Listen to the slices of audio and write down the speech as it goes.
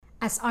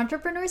As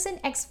entrepreneurs and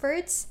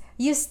experts,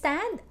 you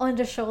stand on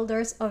the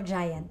shoulders of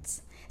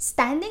giants.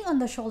 Standing on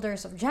the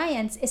shoulders of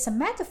giants is a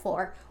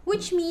metaphor,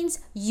 which means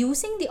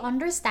using the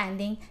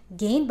understanding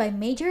gained by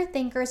major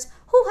thinkers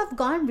who have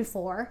gone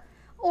before,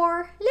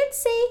 or let's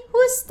say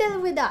who's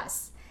still with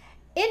us,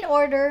 in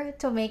order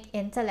to make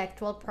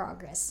intellectual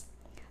progress.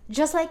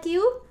 Just like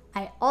you,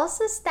 I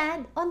also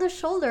stand on the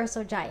shoulders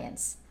of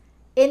giants.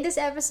 In this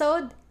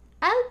episode,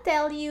 I'll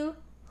tell you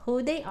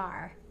who they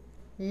are.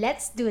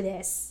 Let's do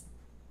this.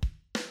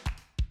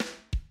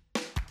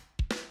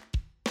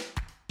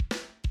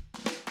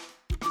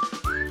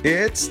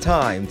 It's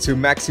time to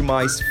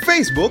maximize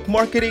Facebook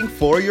marketing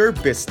for your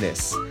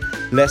business.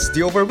 Less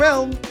the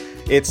overwhelm.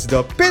 It's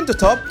the Pin to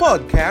Top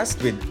podcast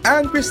with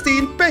Anne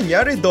Christine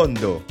Peña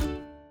Redondo.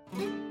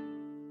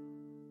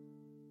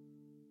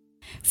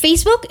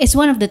 Facebook is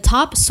one of the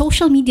top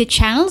social media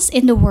channels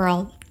in the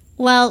world.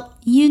 Well,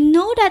 you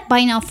know that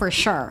by now for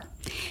sure.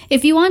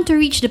 If you want to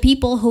reach the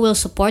people who will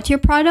support your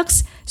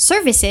products,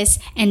 services,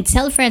 and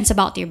tell friends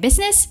about your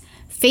business,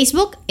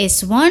 Facebook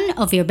is one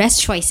of your best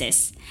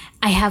choices.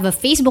 I have a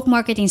Facebook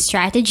marketing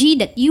strategy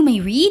that you may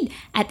read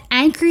at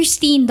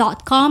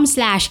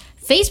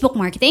annchristine.com/Facebook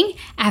marketing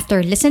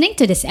after listening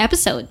to this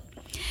episode.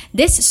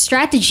 This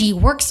strategy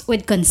works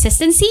with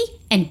consistency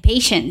and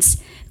patience.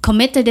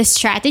 Commit to this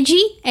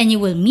strategy and you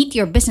will meet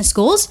your business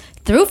goals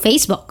through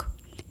Facebook.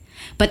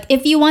 But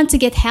if you want to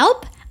get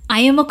help,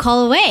 I am a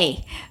call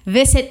away.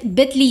 Visit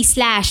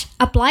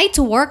bit.ly/apply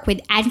to work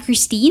with Anne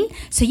Christine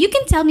so you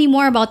can tell me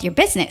more about your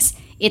business,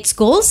 its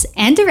goals,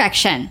 and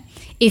direction.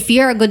 If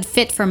you're a good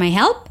fit for my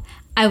help,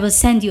 I will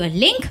send you a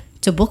link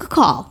to book a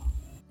call.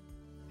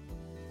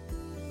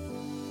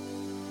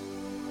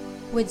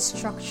 With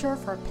structure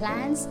for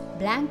plans,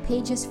 blank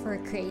pages for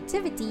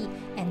creativity,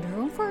 and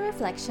room for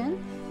reflection,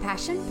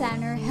 Passion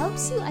Planner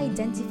helps you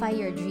identify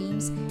your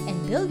dreams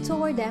and build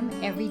toward them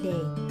every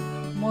day.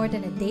 More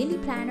than a daily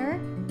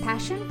planner,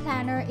 Passion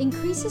Planner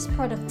increases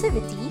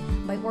productivity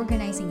by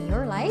organizing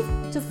your life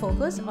to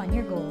focus on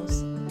your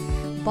goals.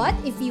 But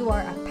if you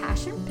are a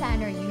Passion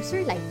Planner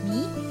user like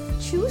me,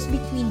 choose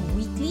between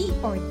weekly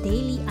or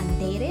daily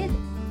undated,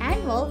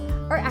 annual,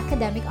 or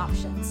academic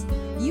options.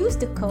 Use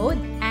the code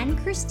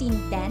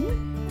ANNCHRISTINE10,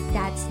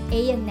 that's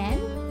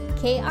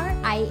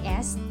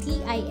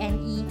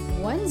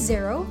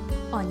ANNKRISTINE10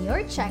 on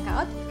your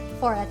checkout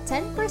for a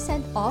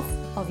 10% off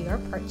of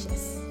your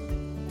purchase.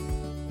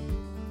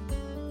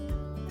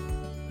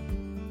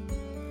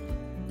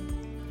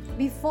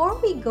 Before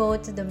we go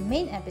to the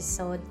main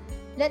episode,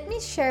 let me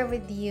share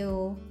with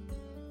you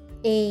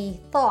a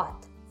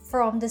thought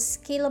from the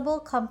Scalable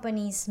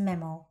Company's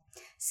memo.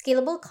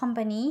 Scalable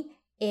Company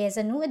is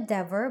a new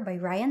endeavor by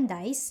Ryan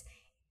Deiss,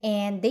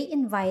 and they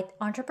invite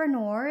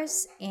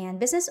entrepreneurs and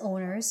business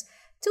owners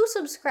to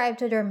subscribe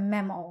to their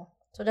memo.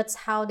 So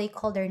that's how they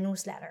call their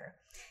newsletter.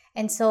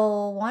 And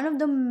so one of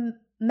the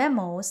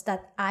memos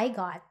that I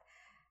got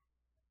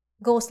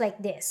goes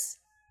like this: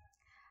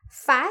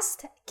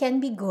 fast can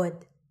be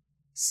good,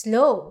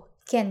 slow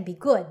can be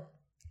good.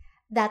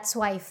 That's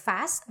why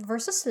fast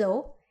versus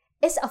slow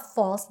is a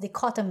false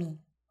dichotomy.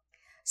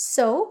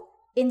 So,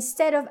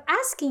 instead of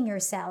asking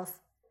yourself,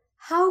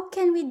 how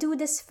can we do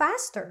this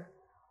faster?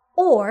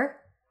 Or,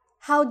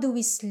 how do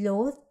we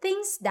slow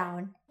things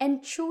down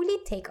and truly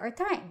take our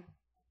time?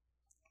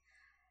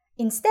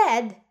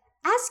 Instead,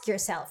 ask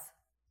yourself,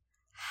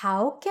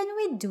 how can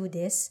we do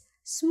this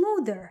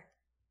smoother?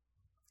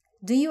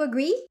 Do you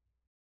agree?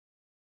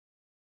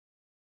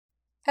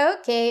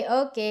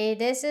 Okay,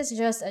 this is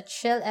just a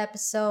chill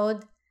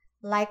episode.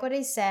 Like what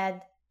I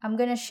said, I'm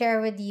gonna share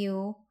with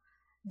you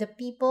the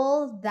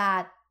people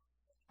that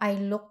I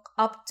look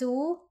up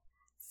to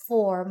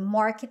for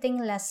marketing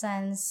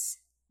lessons,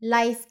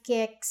 life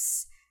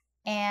kicks,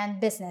 and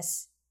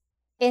business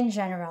in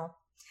general.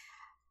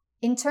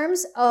 In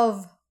terms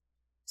of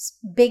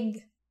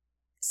big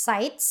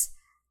sites,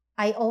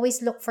 I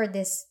always look for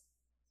this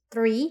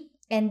three,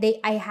 and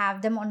I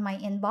have them on my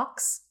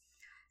inbox.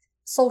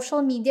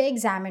 Social Media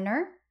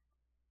Examiner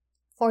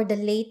for the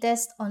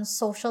latest on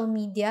social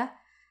media,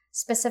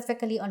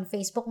 specifically on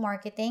Facebook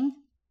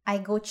marketing. I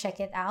go check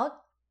it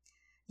out.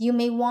 You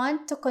may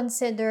want to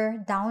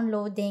consider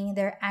downloading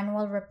their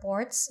annual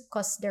reports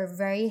because they're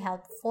very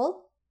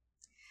helpful.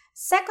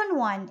 Second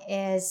one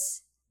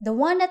is the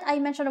one that I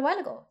mentioned a while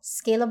ago,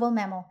 Scalable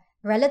Memo.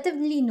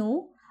 Relatively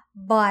new,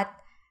 but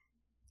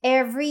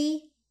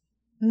every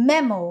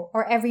memo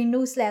or every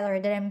newsletter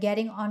that I'm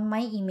getting on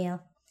my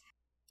email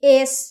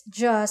is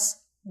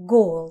just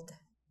gold.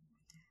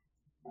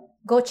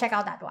 Go check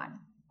out that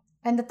one.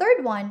 And the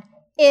third one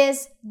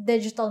is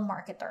Digital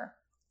Marketer.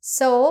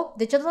 So,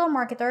 Digital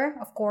Marketer,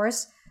 of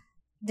course,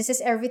 this is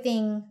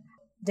everything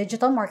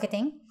digital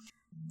marketing.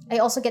 I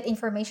also get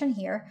information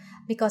here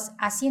because,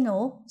 as you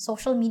know,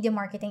 social media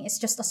marketing is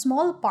just a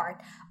small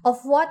part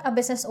of what a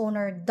business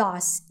owner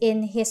does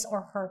in his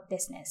or her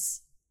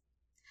business.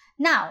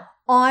 Now,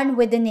 on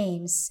with the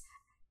names.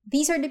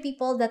 These are the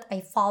people that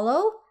I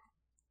follow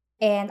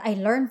and I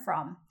learn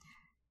from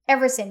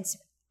ever since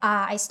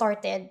I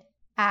started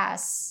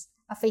as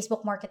a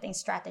Facebook marketing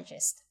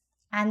strategist.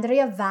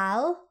 Andrea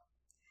Val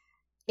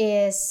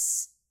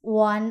is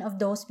one of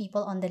those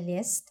people on the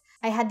list.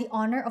 I had the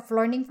honor of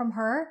learning from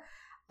her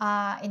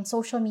in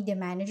social media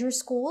manager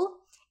school,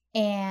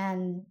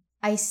 and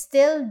I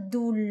still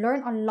do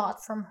learn a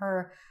lot from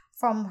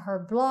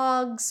her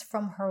blogs,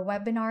 from her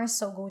webinars,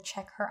 so go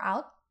check her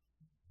out.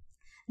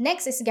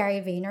 Next is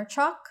Gary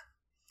Vaynerchuk.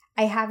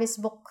 I have his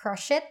book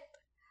Crush It,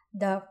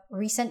 the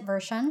recent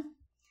version.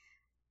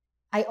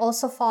 I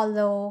also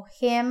follow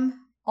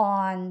him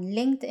on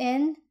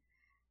LinkedIn.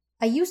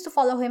 I used to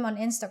follow him on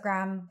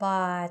Instagram,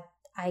 but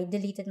I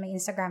deleted my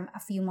Instagram a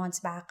few months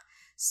back.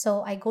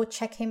 So I go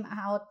check him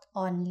out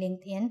on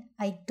LinkedIn.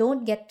 I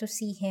don't get to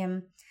see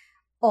him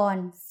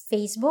on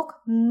Facebook.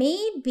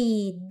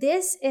 Maybe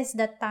this is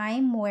the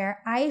time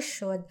where I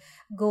should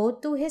go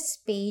to his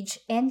page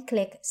and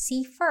click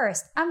see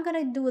first. I'm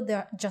gonna do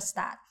just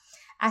that.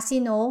 As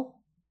you know,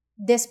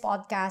 this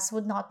podcast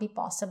would not be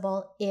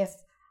possible if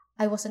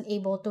I wasn't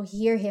able to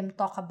hear him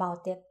talk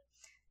about it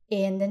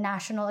in the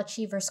National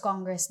Achievers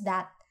Congress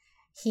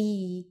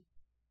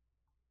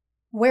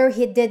where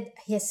he did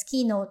his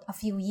keynote a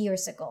few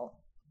years ago.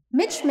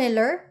 Mitch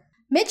Miller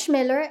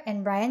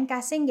and Brian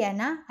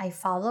Casingena, I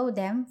follow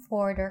them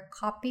for their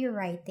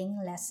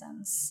copywriting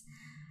lessons.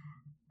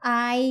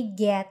 I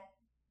get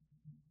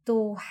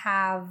to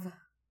have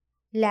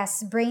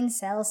less brain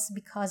cells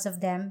because of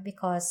them,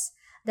 because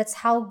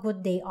that's how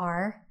good they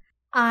are.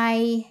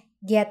 I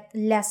get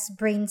less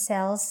brain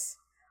cells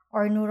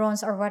or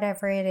neurons or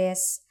whatever it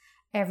is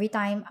every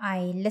time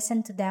I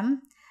listen to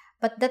them,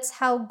 but that's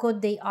how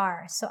good they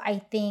are. So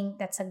I think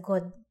that's a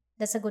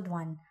good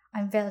one.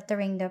 I'm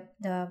filtering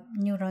the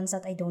neurons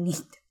that I don't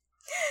need.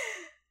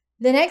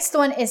 The next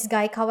one is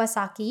Guy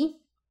Kawasaki.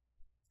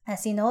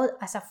 As you know,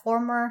 as a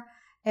former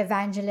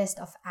evangelist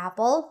of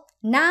Apple,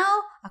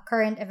 now a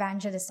current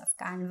evangelist of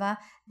Canva,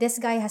 this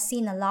guy has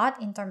seen a lot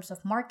in terms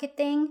of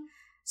marketing,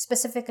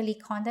 specifically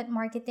content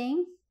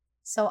marketing.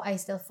 So I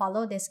still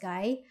follow this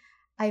guy.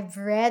 I've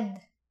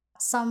read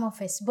some of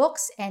his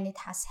books and it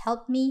has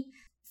helped me,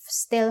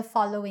 still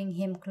following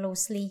him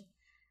closely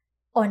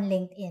on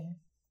LinkedIn.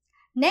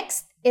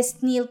 Next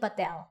is Neil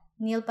Patel.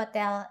 Neil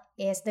Patel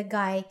is the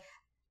guy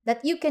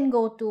that you can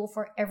go to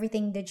for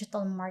everything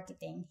digital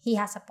marketing. He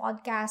has a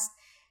podcast.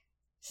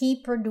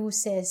 He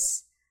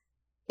produces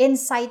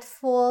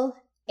insightful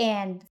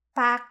and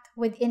packed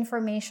with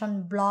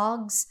information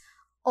blogs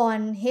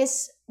on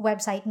his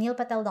website,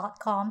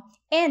 neilpatel.com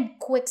and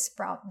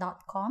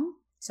quicksprout.com.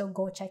 So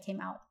go check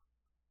him out.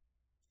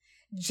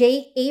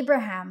 Jay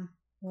Abraham,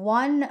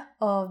 one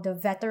of the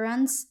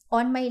veterans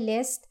on my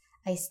list.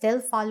 I still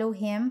follow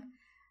him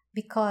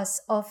because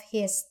of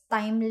his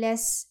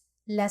timeless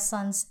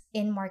lessons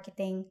in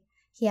marketing.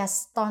 He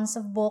has tons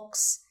of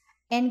books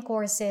and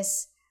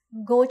courses.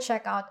 Go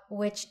check out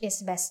which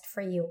is best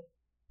for you.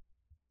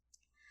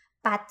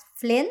 Pat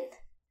Flynn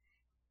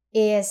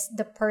is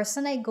the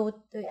person I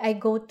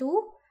go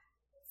to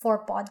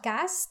for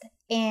podcast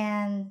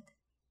and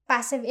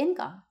passive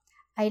income.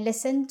 I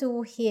listen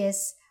to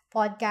his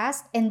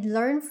podcast and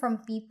learn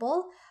from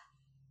people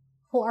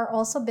who are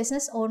also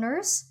business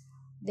owners.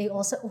 They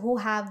also who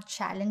have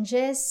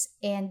challenges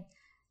and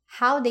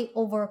how they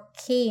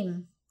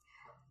overcame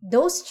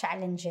those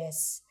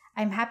challenges.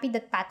 I'm happy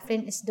that Pat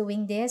Flynn is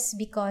doing this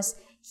because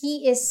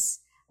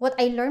what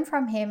I learned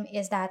from him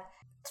is that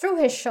through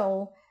his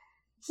show,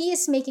 he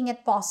is making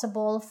it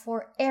possible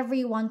for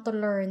everyone to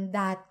learn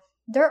that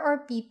there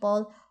are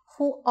people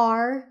who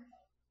are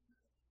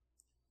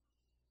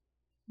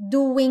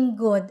doing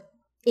good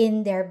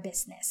in their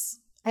business.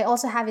 I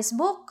also have his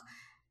book,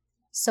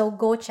 so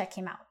go check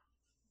him out.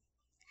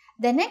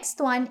 The next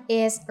one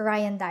is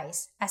Ryan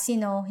Deiss. As you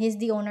know, he's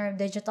the owner of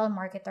Digital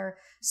Marketer,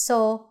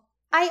 so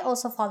I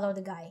also follow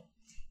the guy.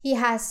 He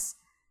has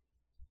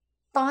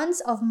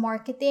tons of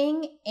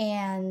marketing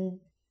and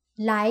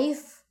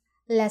life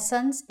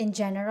lessons in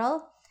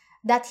general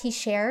that he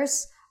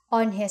shares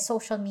on his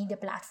social media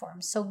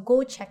platforms. So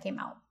go check him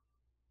out.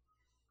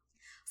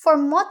 For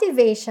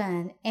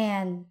motivation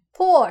and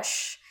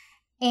push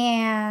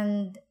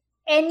and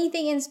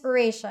anything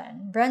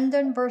inspiration,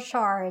 Brendon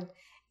Burchard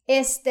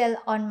is still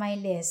on my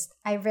list.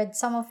 I read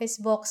some of his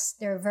books.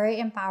 They're very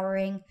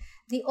empowering.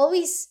 They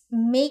always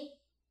make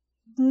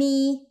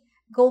me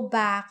go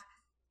back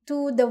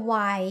to the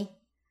why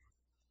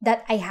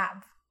that I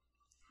have.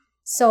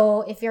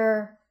 So if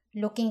you're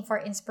looking for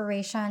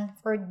inspiration,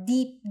 for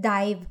deep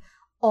dive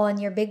on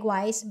your big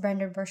whys,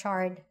 Brendon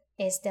Burchard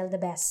is still the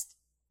best.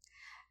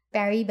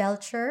 Perry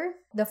Belcher,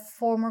 the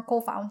former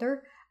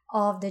co-founder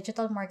of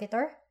Digital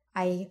Marketer,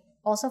 I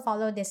also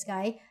follow this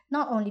guy,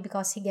 not only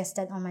because he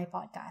guested on my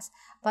podcast,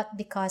 but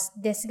because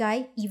this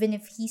guy, even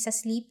if he's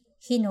asleep,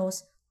 he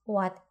knows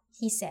what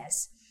he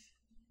says.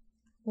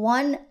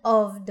 Two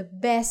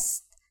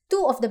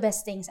of the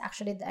best things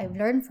actually that I've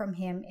learned from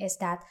him is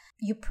that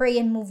you pray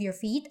and move your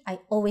feet. I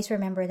always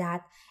remember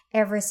that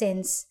ever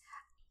since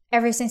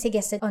he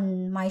guested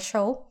on my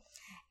show.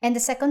 And the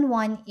second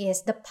one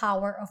is the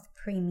power of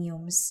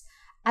premiums.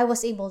 I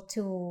was able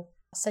to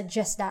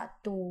suggest that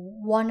to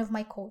one of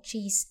my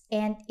coaches,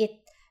 and it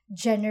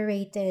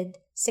generated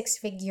 6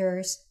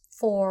 figures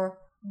for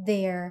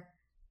their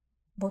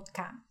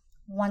bootcamp.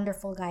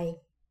 Wonderful guy.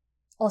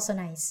 Also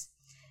nice.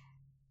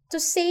 To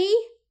say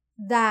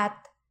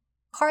that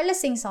Carla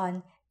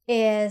Singson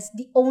is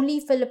the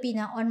only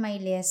Filipina on my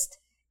list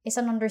is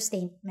an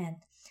understatement.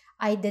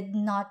 I did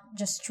not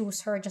just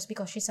choose her just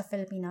because she's a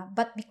Filipina,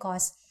 but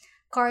because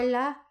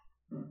Carla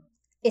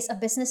is a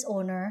business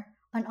owner,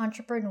 an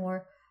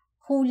entrepreneur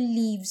who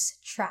leaves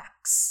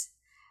tracks.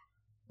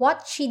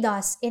 What she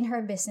does in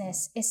her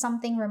business is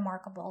something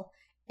remarkable,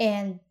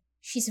 and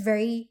she's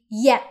very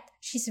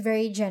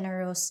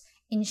generous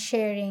in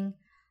sharing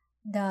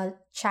the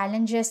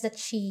challenges that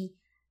she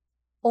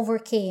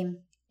overcame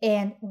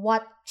and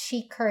what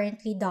she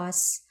currently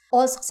does.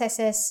 All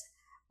successes,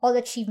 all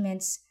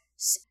achievements,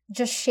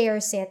 just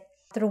shares it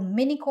through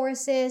mini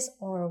courses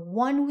or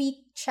 1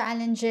 week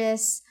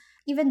challenges.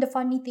 Even the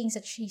funny things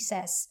that she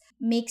says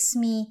makes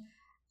me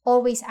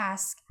always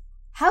ask,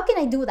 how can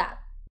I do that?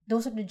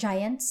 Those are the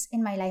giants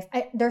in my life.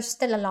 There's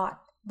still a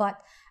lot, but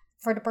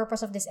for the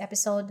purpose of this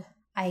episode,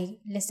 I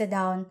listed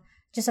down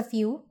just a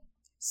few.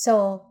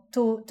 So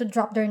to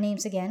drop their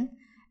names again: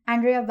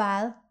 Andrea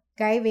Val,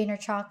 Gary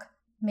Vaynerchuk,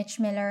 Mitch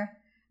Miller,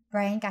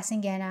 Brian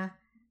Casingena,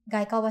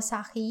 Guy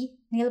Kawasaki,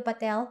 Neil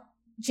Patel,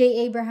 Jay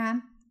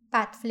Abraham,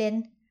 Pat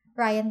Flynn,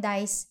 Ryan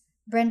Dice,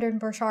 Brendan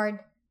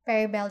Burchard,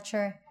 Perry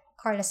Belcher,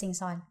 Carla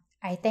Singson.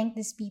 I thank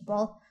these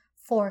people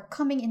for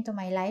coming into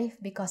my life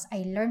because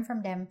I learn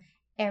from them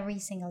every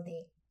single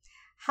day.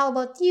 How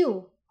about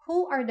you?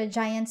 Who are the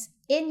giants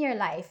in your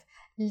life?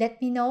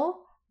 Let me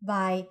know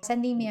by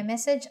sending me a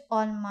message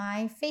on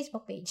my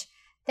Facebook page.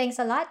 Thanks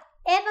a lot,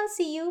 and I'll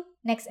see you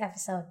next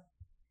episode.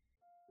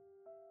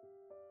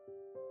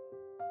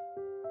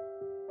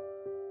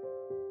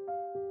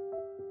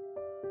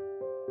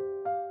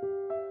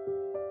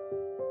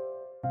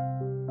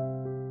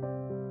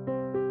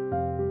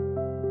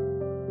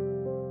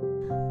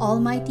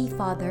 Almighty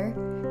Father,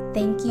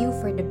 thank you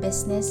for the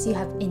business you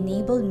have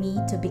enabled me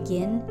to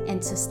begin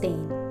and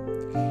sustain.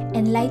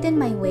 Enlighten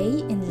my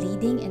way in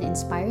leading and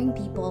inspiring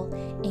people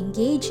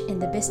engage in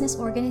the business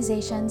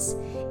organizations,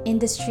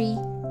 industry,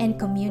 and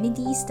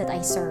communities that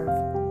I serve.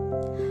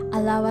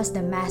 Allow us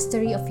the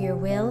mastery of your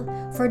will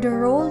for the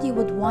role you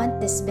would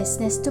want this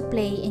business to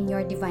play in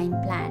your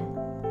divine plan.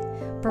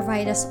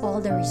 Provide us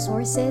all the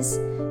resources,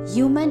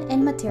 human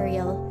and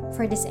material,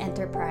 for this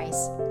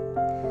enterprise.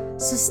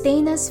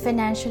 Sustain us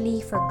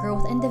financially for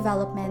growth and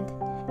development,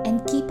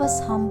 and keep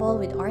us humble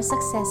with our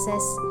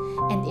successes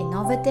and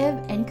innovative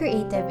and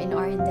creative in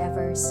our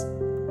endeavors.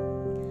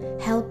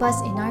 Help us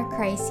in our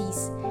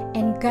crises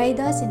and guide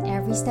us in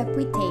every step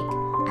we take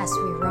as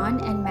we run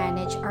and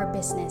manage our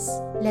business.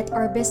 Let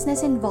our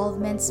business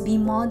involvements be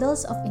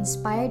models of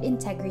inspired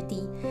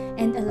integrity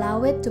and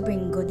allow it to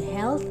bring good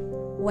health,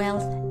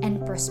 wealth,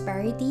 and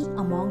prosperity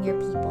among your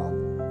people.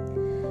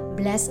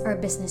 Bless our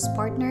business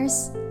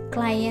partners,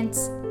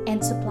 clients,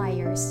 and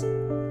suppliers.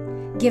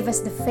 Give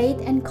us the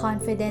faith and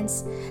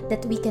confidence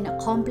that we can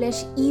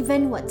accomplish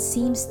even what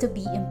seems to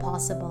be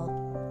impossible.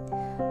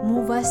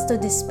 Move us to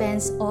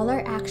dispense all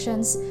our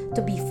actions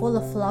to be full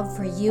of love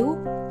for you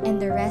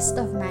and the rest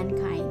of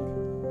mankind.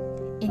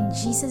 In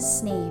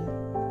Jesus' name,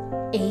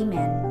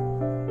 Amen.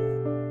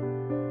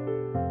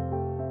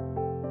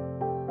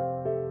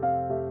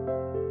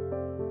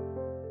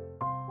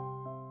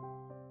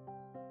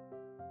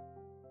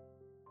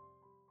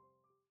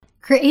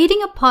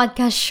 Creating a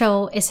podcast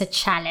show is a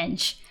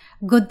challenge.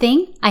 Good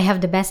thing I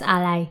have the best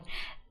ally.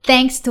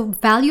 Thanks to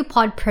Value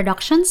Pod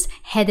Productions,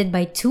 headed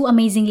by two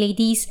amazing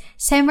ladies,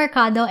 Sam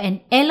Mercado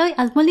and Eloy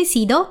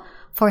Almolicido,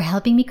 for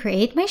helping me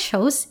create my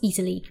shows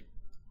easily.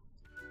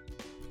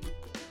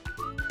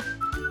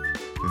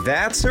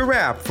 That's a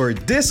wrap for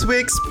this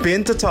week's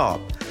Pin to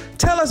Top.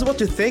 Tell us what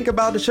you think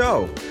about the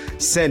show.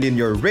 Send in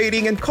your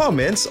rating and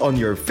comments on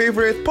your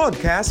favorite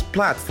podcast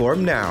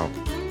platform now.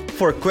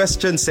 For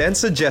questions and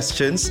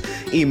suggestions,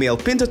 email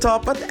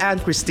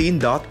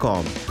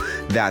pintotop@annchristine.com.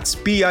 That's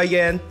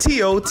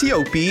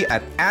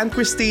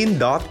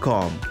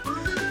PINTOTOP@annchristine.com.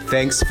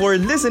 Thanks for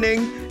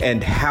listening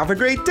and have a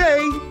great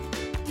day!